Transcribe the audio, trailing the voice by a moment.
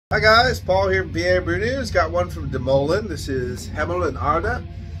Hi guys, Paul here from PABREWNEWS. Got one from Molen. This is Hemel and Aarde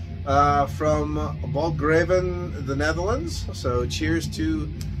from PABREWNEWS, the Netherlands. So cheers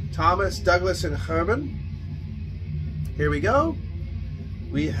to Thomas, Douglas, and Herman. Here we go.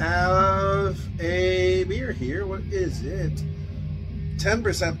 We have a beer here. What is it?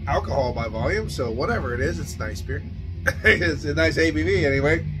 10% alcohol by volume, so whatever it is, it's nice beer. It's a nice ABV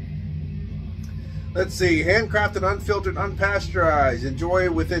anyway. Let's see, handcrafted, unfiltered, unpasteurized.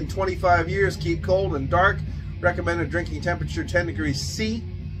 Enjoy within 25 years. Keep cold and dark. Recommended drinking temperature 10 degrees C.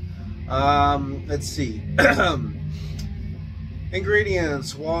 Let's see.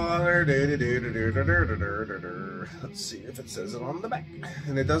 Ingredients: water. Let's see if it says it on the back.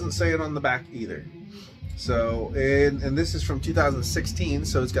 And it doesn't say it on the back either. So, and this is from 2016,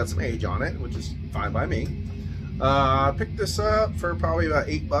 so it's got some age on it, which is fine by me. I picked this up for probably about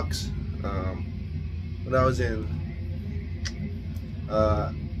 $8. When I was in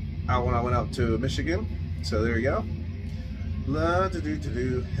when I went out to Michigan. So there you go.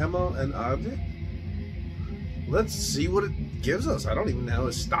 Hemel and Aarde. Let's see what it gives us. I don't even know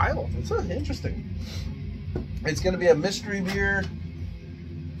his style. It's interesting. It's going to be a mystery beer,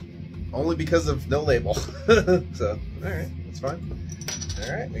 only because of no label. So all right, that's fine.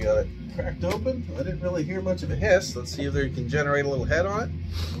 All right, we got it cracked open. I didn't really hear much of a hiss. Let's see if they can generate a little head on it.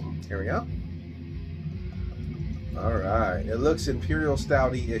 Here we go. All right, it looks Imperial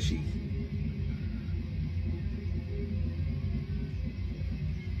Stouty-ishy.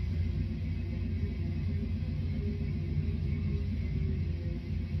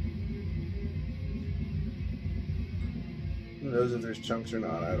 Who knows if there's chunks or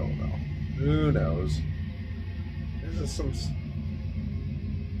not? I don't know. Who knows? There's just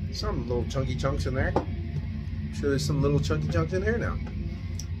some little chunky chunks in there. I'm sure there's some little chunky chunks in here now.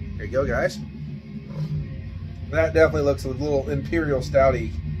 There you go, guys. That definitely looks a little Imperial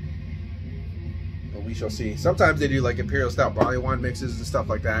Stouty. Well, we shall see. Sometimes they do like Imperial Stout barley wine mixes and stuff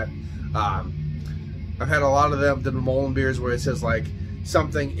like that. I've had a lot of them, the Molen beers, where it says like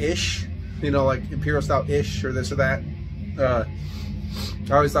something-ish, you know, like Imperial Stout-ish or this or that. I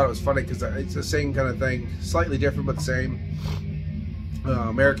always thought it was funny because it's the same kind of thing, slightly different but the same.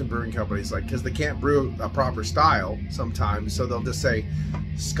 American brewing companies, like, because they can't brew a proper style sometimes, so they'll just say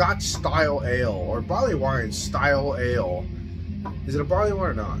Scotch style ale or barley wine style ale. Is it a barley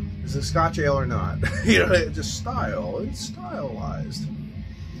wine or not? Is it a Scotch ale or not? You know, just style. It's stylized.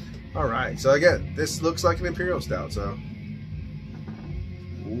 All right. So again, this looks like an Imperial Stout. So,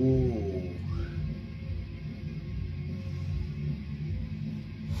 ooh.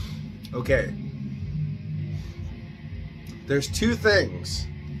 Okay. There's two things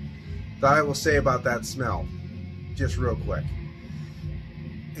that I will say about that smell, just real quick.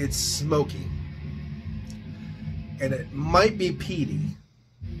 It's smoky, and it might be peaty.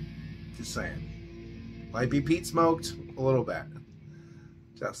 Just saying, might be peat smoked a little bit,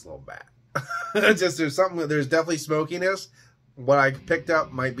 just a little bit. Just there's definitely smokiness. What I picked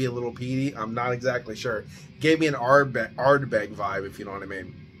up might be a little peaty. I'm not exactly sure. Gave me an Ardbeg vibe, if you know what I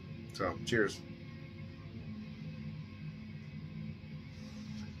mean. So, cheers.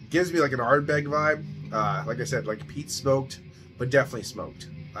 Gives me like an Ardbeg vibe. Like I said, like peat smoked, but definitely smoked.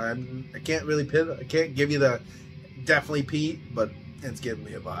 I can't really I can't give you the definitely peat, but it's giving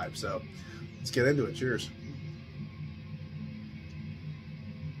me a vibe. So let's get into it. Cheers.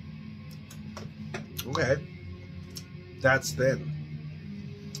 Okay, that's thin.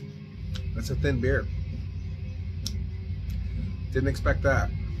 That's a thin beer. Didn't expect that.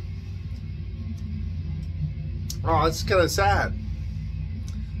 Oh, it's kind of sad.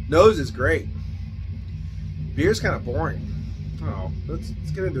 Nose is great. Beer's kind of boring. Oh, let's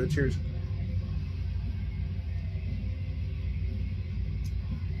get into it. Cheers.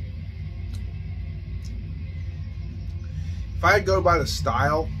 If I had to go by the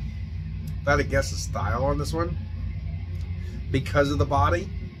style, if I had to guess the style on this one, because of the body,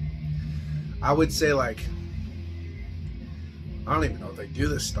 I would say like, I don't even know if they do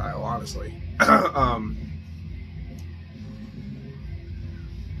this style, honestly.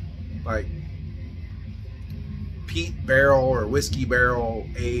 Like peat barrel or whiskey barrel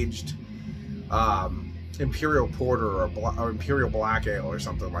aged Imperial Porter or Imperial Black Ale or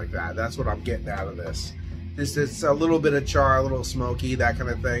something like that. That's what I'm getting out of this. It's a little bit of char, a little smoky, that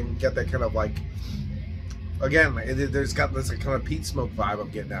kind of thing. Get that kind of like, again, there's got this kind of peat smoke vibe I'm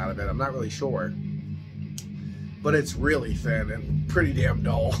getting out of it. I'm not really sure, but it's really thin and pretty damn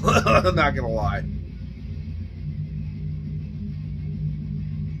dull. I'm not gonna lie.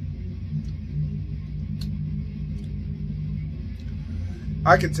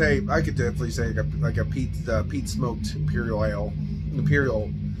 I could definitely say like a peat smoked imperial ale,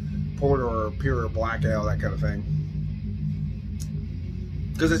 imperial porter or imperial black ale, that kind of thing.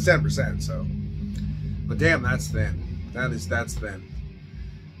 Because it's 10%, so. But damn, that's thin. That's thin.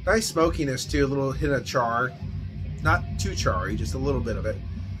 Nice smokiness too, a little hint of char. Not too charry, just a little bit of it.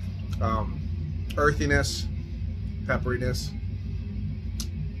 Earthiness, pepperiness.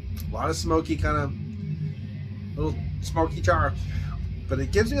 A lot of smoky kind of, little smoky char. But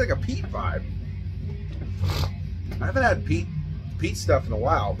it gives me like a peat vibe. I haven't had peat stuff in a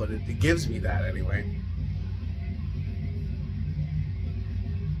while, but it gives me that anyway.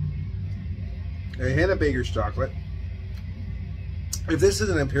 A hint of Baker's chocolate. If this is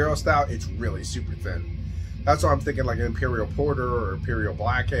an imperial stout, it's really super thin. That's why I'm thinking like an imperial porter or imperial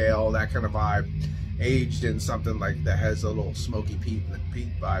black ale, that kind of vibe, aged in something like that has a little smoky peat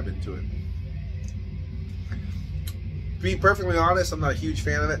vibe into it. To be perfectly honest, I'm not a huge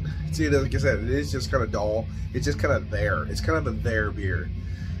fan of it. See, like I said, it is just kind of dull. It's just kind of there. It's kind of a there beer.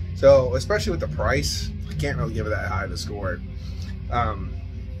 So, especially with the price, I can't really give it that high of a score.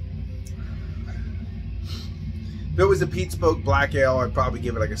 If it was a peat smoked black ale, I'd probably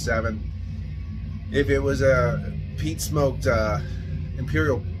give it like a 7. If it was a peat smoked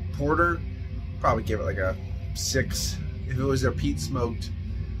imperial porter, probably give it like a 6. If it was a peat smoked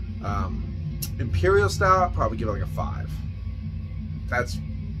imperial stout, probably give it like a 5. That's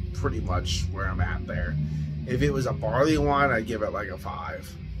pretty much where I'm at there. If it was a barley wine, I'd give it like a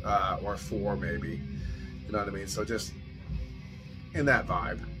 5 or 4 maybe. You know what I mean? So just in that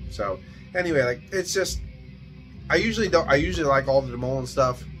vibe. So anyway, like it's just, I usually like all the Molen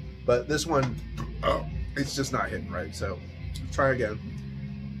stuff, but this one, oh, it's just not hitting right. So let's try again.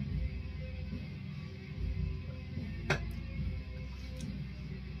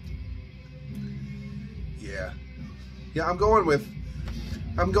 Yeah, I'm going with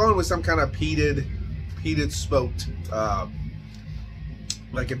some kind of peated smoked,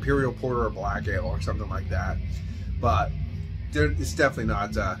 like imperial porter or black ale or something like that. But it's definitely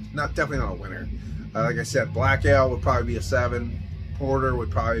not a winner. Like I said, black ale would probably be a 7, porter would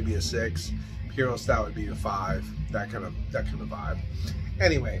probably be a 6, imperial stout would be a 5. That kind of vibe.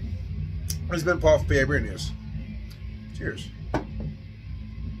 Anyway, this has been Paul for PABREWNEWS. Cheers.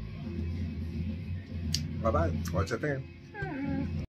 Bye bye. Watch that fan.